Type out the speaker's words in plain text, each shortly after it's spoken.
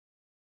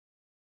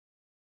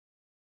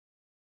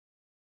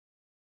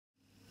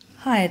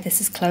Hi, this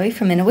is Chloe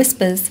from Inner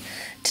Whispers.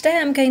 Today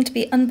I'm going to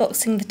be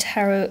unboxing the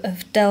Tarot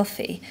of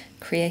Delphi,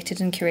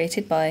 created and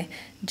curated by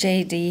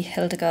J.D.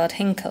 Hildegard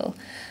Hinkel.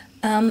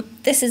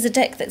 This is a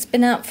deck that's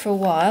been out for a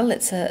while.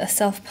 It's a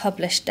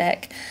self-published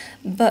deck,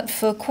 but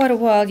for quite a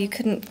while you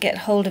couldn't get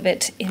hold of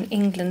it in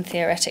England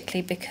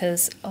theoretically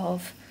because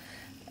of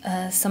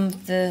some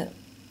of the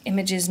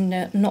images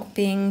not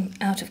being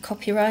out of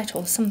copyright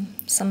or some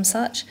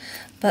such,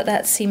 but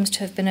that seems to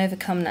have been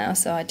overcome now,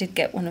 so I did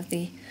get one of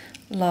the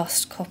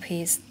last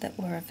copies that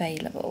were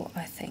available,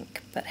 I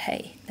think. But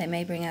hey, they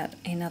may bring out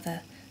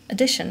another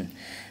edition.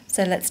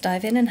 So let's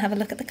dive in and have a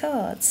look at the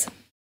cards.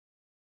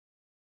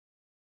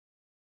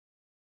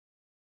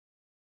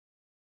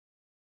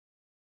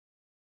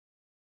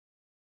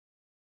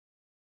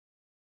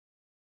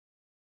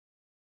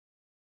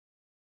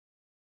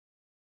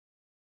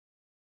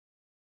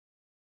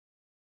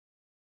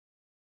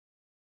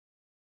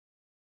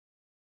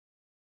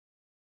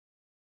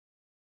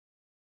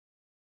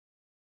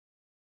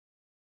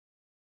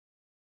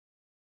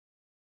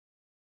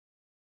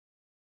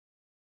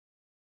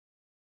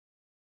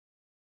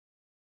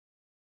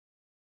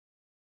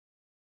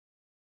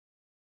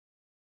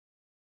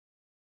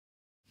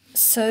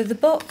 So the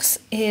box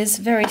is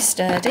very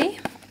sturdy,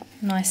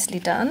 nicely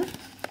done,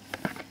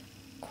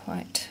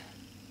 quite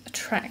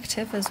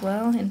attractive as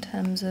well in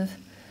terms of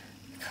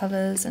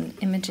colours and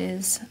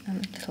images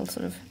and little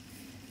sort of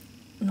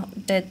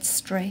not dead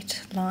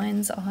straight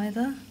lines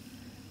either.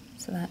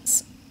 So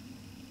that's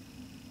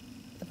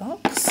the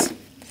box.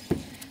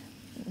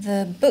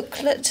 The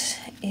booklet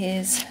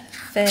is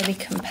fairly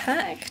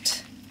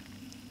compact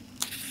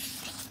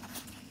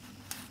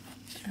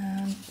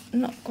and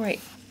not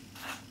great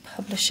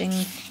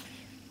publishing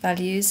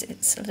values.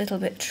 It's a little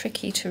bit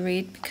tricky to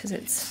read because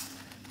it's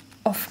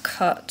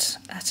off-cut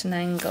at an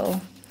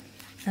angle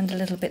and a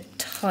little bit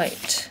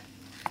tight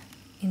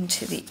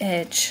into the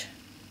edge.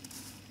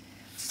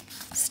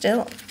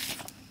 Still,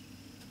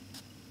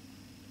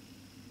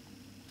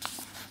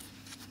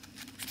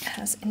 it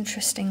has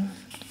interesting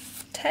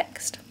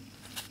text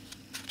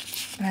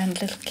and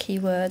little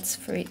keywords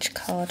for each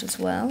card as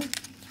well.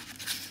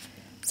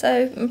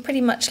 So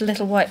pretty much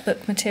little white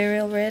book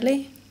material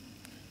really.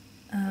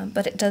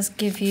 But it does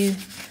give you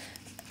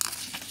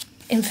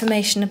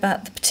information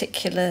about the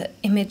particular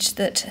image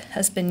that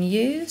has been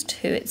used,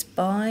 who it's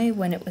by,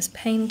 when it was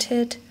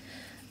painted,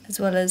 as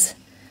well as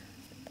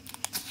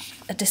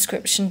a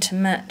description to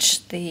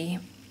match the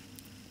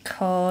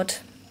card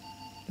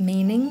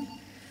meaning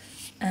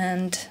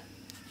and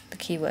the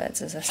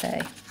keywords, as I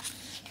say.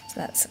 So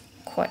that's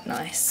quite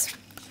nice.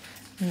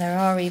 And there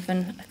are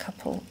even a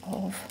couple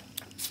of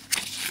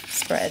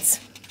spreads.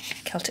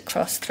 Celtic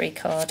Cross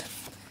 3-card.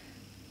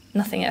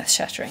 Nothing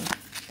earth-shattering.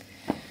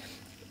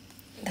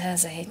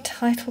 There's a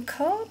title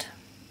card.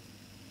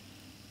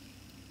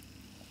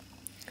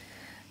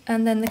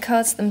 And then the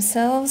cards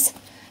themselves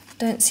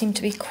don't seem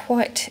to be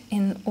quite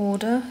in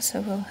order,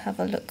 so we'll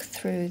have a look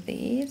through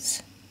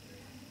these.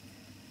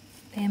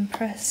 The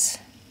Empress,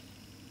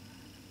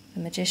 the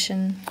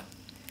Magician,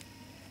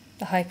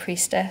 the High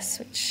Priestess,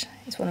 which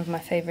is one of my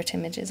favourite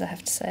images, I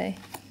have to say,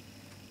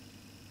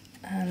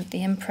 and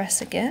the Empress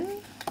again.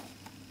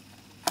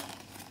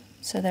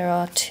 So there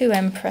are two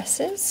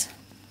Empresses,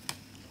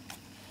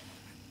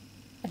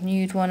 a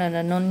nude one and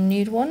a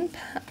non-nude one,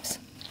 perhaps.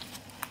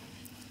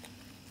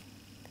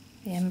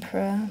 The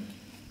Emperor.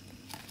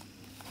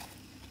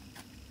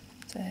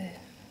 So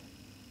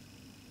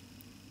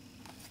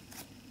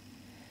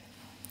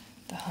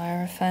the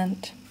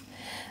Hierophant.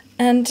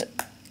 And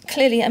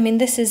clearly, I mean,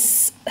 this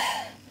is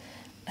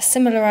a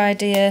similar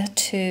idea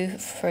to,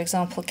 for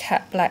example,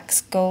 Cat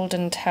Black's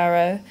Golden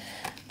Tarot,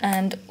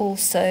 and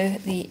also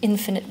the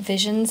Infinite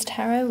Visions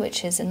Tarot,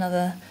 which is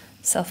another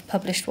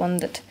self-published one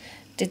that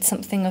did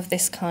something of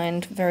this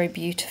kind very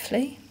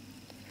beautifully.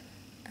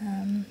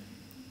 The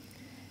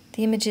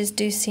images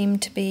do seem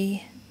to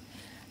be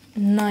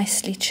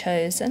nicely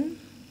chosen.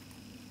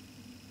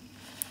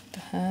 The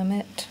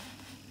Hermit.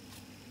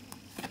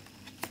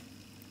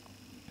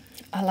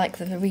 I like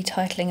the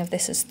retitling of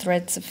this as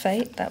Threads of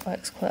Fate, that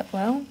works quite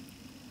well.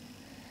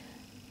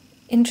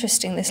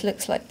 Interesting, this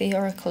looks like the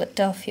Oracle at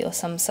Delphi or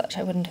some such.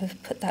 I wouldn't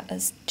have put that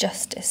as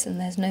Justice, and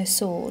there's no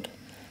sword.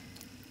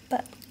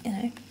 But, you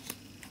know.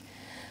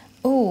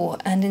 Oh,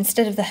 and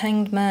instead of the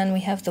Hanged Man, we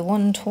have the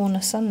One Torn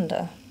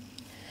Asunder.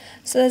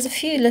 So there's a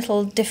few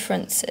little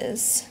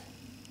differences.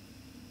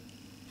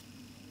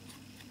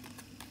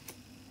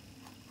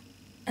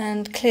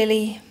 And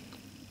clearly,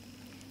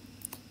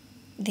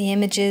 the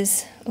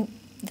images,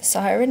 the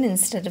Siren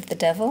instead of the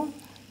Devil.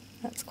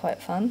 That's quite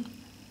fun.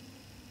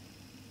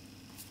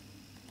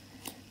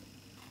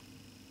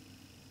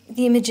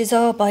 The images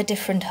are by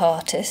different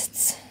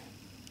artists.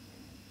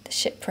 The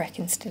Shipwreck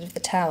instead of the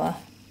Tower.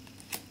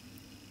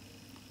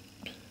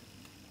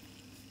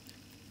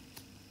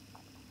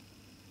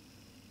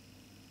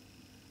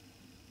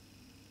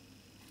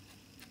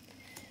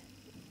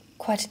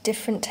 Quite a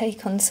different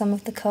take on some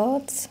of the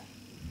cards.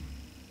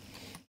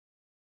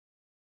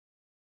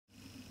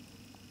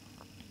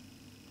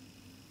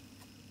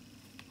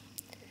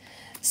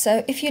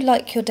 So if you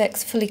like your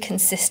decks fully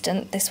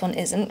consistent, this one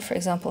isn't. For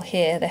example,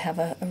 here they have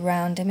a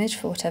round image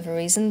for whatever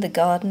reason, the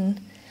garden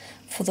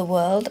for the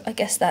world. I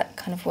guess that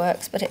kind of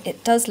works, but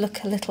it does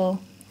look a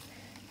little,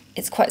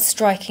 it's quite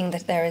striking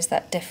that there is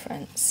that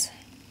difference.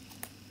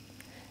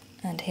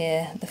 And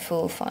here the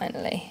Fool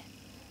finally,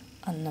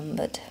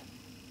 unnumbered.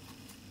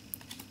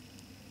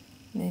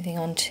 Moving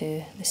on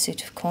to the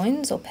suit of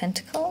coins or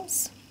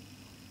pentacles.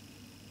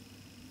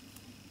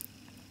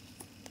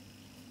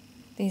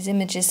 These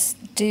images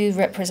do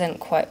represent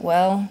quite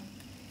well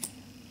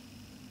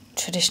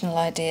traditional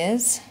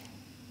ideas.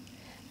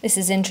 This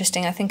is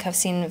interesting. I think I've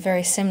seen a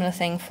very similar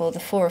thing for the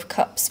Four of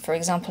Cups, for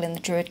example, in the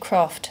Druid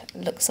Craft.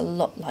 It looks a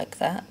lot like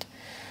that,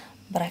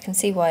 but I can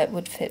see why it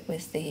would fit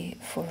with the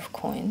Four of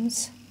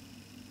Coins.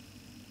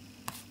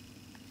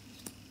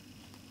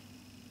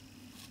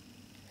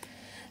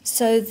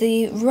 So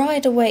the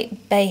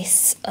Rider-Waite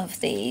base of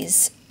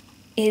these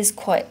is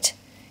quite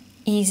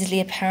easily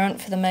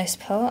apparent for the most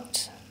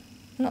part.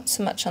 Not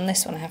so much on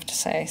this one, I have to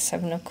say,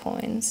 Seven of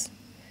Coins.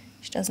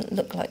 She doesn't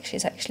look like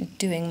she's actually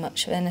doing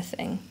much of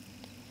anything.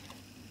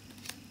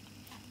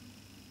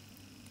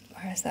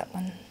 Whereas that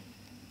one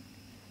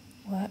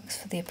works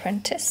for the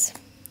Apprentice.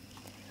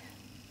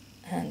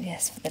 And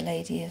yes, for the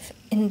Lady of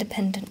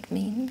Independent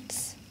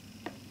Means.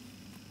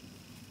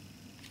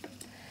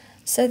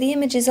 So the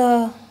images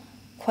are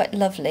quite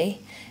lovely.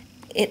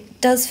 It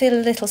does feel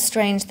a little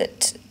strange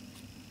that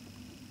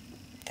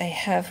they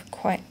have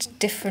quite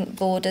different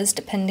borders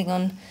depending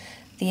on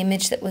the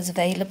image that was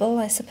available,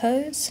 I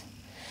suppose.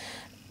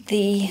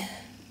 The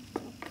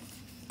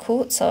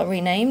courts are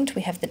renamed.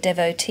 We have the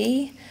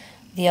Devotee,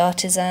 the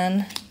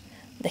Artisan,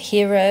 the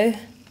Hero,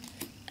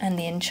 and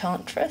the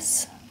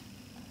Enchantress.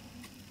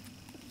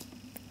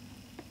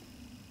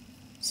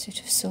 Suit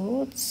of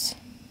Swords.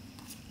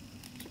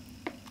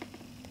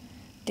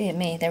 Dear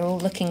me, they're all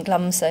looking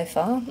glum so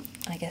far.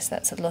 I guess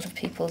that's a lot of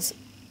people's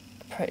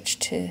approach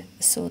to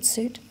the sword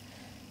suit.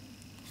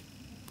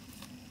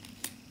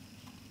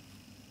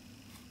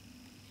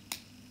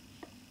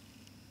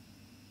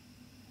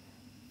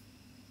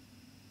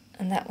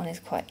 And that one is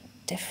quite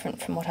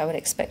different from what I would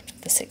expect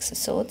of the Six of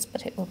Swords,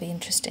 but it will be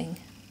interesting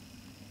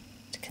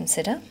to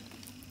consider.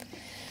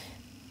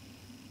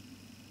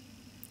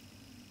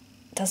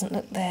 Doesn't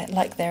look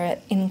like they're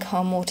in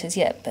calm waters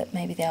yet, but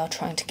maybe they are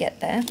trying to get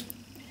there.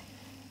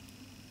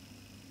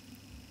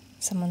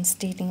 Someone's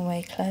stealing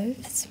away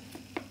clothes.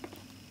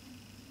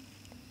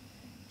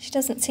 She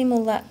doesn't seem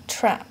all that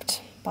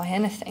trapped by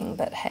anything,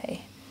 but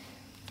hey.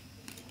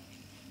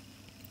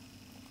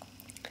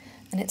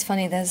 And it's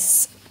funny,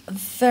 there's a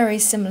very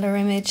similar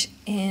image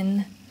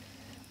in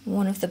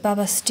one of the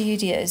Baba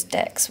Studios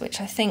decks,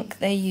 which I think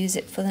they use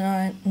it for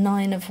the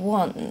Nine of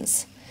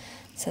Wands.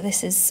 So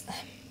this is,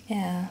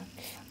 yeah,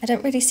 I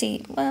don't really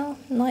see, well,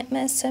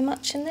 nightmares so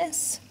much in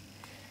this.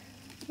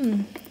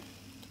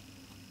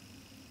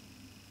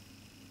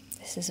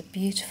 This is a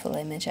beautiful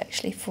image,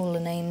 actually.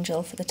 Fallen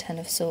angel for the Ten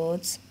of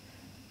Swords.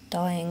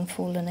 Dying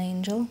fallen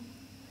angel.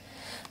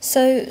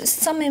 So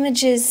some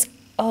images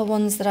are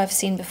ones that I've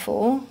seen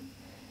before.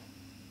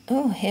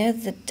 Oh, here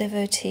the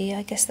Devotee,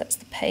 I guess that's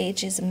the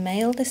page, is a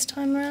male this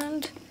time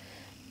around.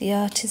 The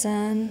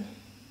Artisan,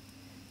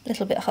 a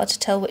little bit hard to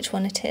tell which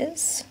one it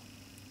is.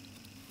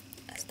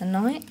 That's the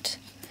Knight.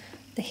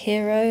 The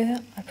Hero,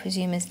 I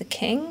presume, is the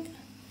King.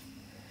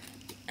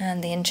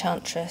 And the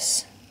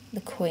Enchantress,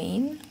 the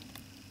Queen.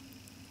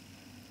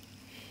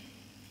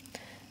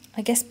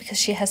 I guess because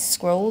she has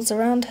scrolls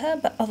around her,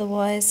 but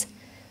otherwise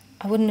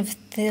I wouldn't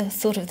have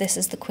thought of this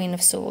as the Queen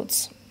of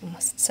Swords, I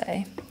must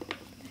say.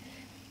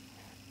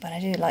 But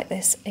I do like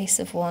this Ace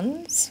of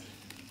Wands.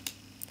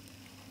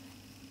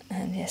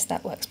 And yes,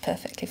 that works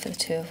perfectly for the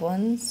Two of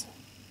Wands.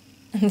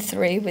 And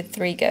 3 with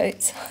 3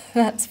 goats.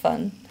 That's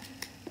fun.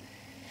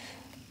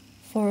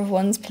 4 of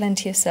Wands,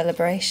 plenty of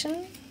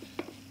celebration.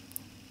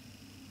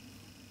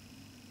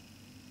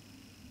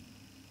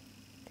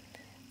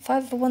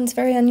 5 of Wands,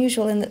 very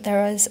unusual in that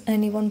there is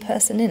only one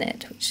person in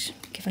it, which,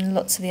 given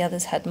lots of the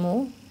others had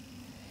more.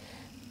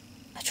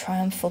 A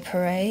triumphal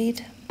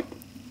parade.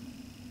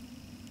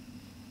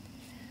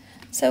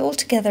 So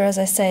altogether, as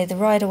I say, the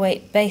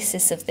Rider-Waite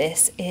basis of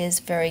this is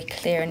very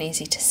clear and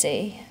easy to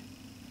see.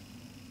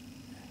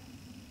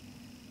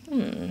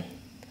 I'm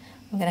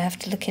going to have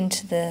to look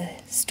into the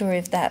story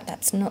of that.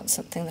 That's not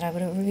something that I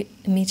would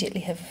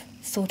immediately have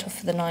thought of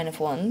for the Nine of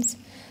Wands,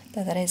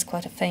 though that is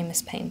quite a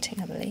famous painting,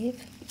 I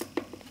believe.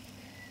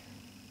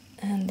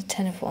 And the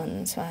Ten of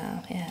Wands,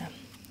 wow, yeah.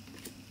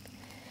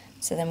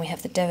 So then we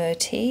have the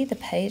Devotee, the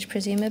Page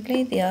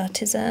presumably, the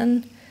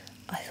Artisan,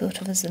 I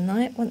thought of as the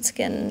Knight, once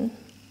again,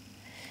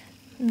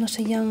 not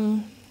a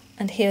young,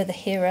 and here the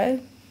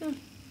Hero,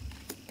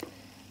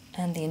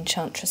 and the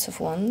Enchantress of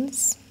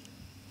Wands.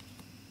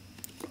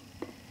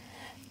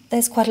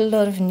 There's quite a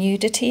lot of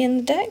nudity in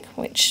the deck,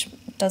 which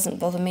doesn't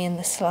bother me in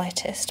the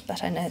slightest,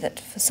 but I know that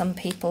for some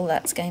people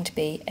that's going to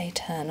be a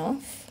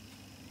turn-off.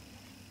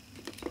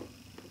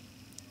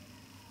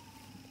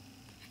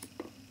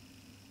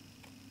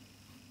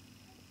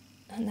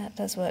 And that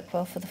does work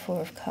well for the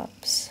Four of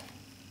Cups.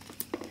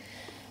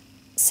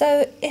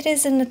 So it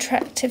is an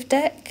attractive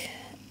deck.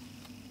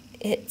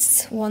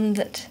 It's one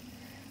that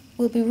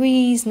will be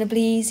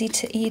reasonably easy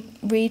to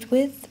read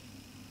with.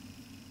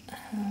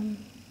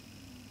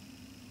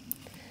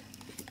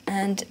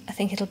 And I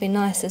think it'll be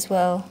nice as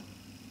well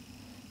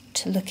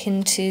to look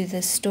into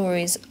the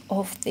stories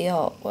of the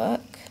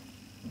artwork.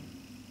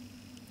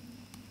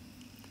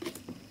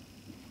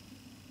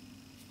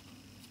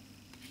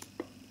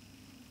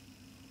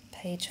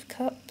 Page of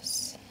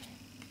Cups,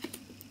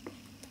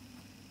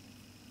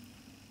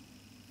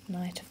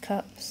 Knight of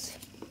Cups,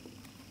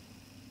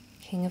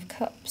 King of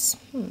Cups.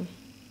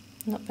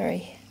 Not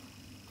very,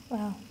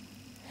 well,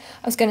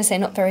 I was going to say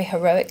not very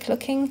heroic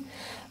looking,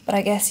 but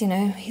I guess, you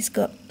know, he's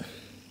got,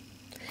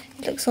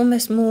 it looks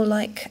almost more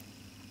like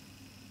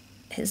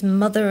his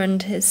mother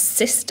and his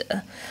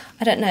sister.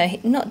 I don't know,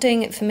 not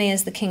doing it for me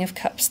as the King of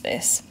Cups,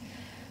 this.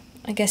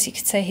 I guess you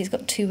could say he's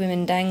got two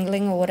women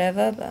dangling or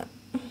whatever, but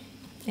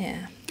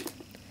yeah.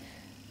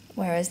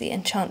 Whereas the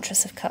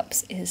Enchantress of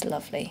Cups is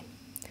lovely.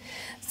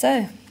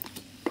 So,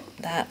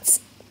 that's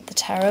the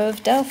Tarot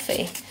of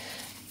Delphi.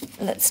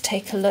 Let's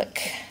take a look.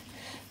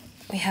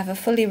 We have a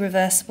fully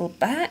reversible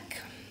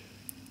back,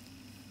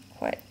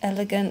 quite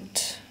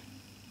elegant,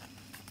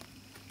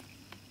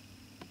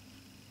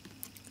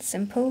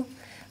 simple.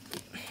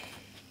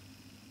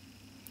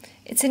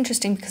 It's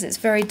interesting because it's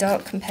very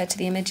dark compared to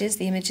the images.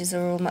 The images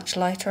are all much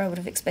lighter. I would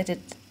have expected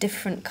a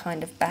different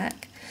kind of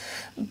back.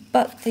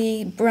 But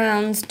the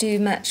browns do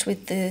match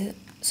with the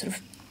sort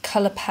of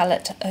colour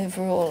palette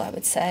overall, I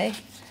would say.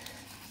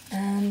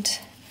 And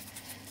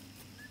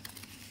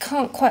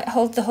can't quite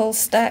hold the whole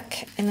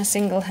stack in a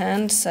single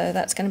hand, so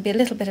that's going to be a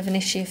little bit of an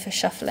issue for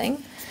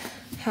shuffling.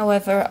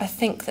 However, I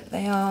think that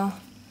they are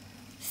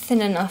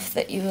thin enough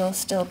that you will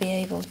still be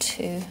able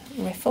to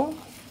riffle.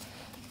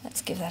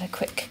 Let's give that a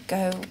quick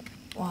go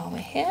while we're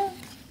here.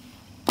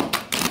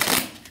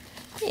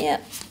 Yeah,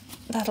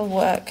 that'll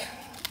work.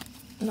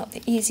 Not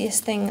the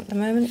easiest thing at the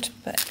moment,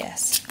 but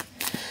yes.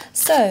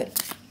 So,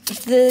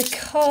 the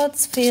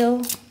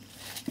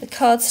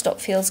cardstock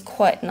feels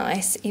quite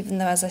nice, even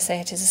though, as I say,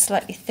 it is a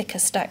slightly thicker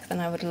stack than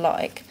I would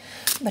like.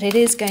 But it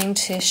is going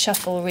to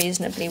shuffle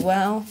reasonably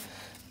well,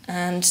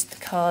 and the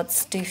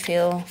cards do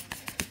feel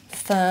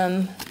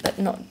firm, but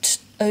not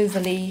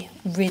overly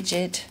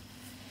rigid.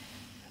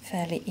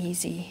 Fairly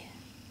easy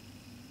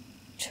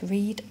to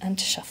read and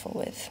to shuffle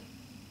with.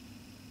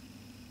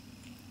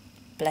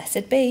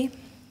 Blessed be.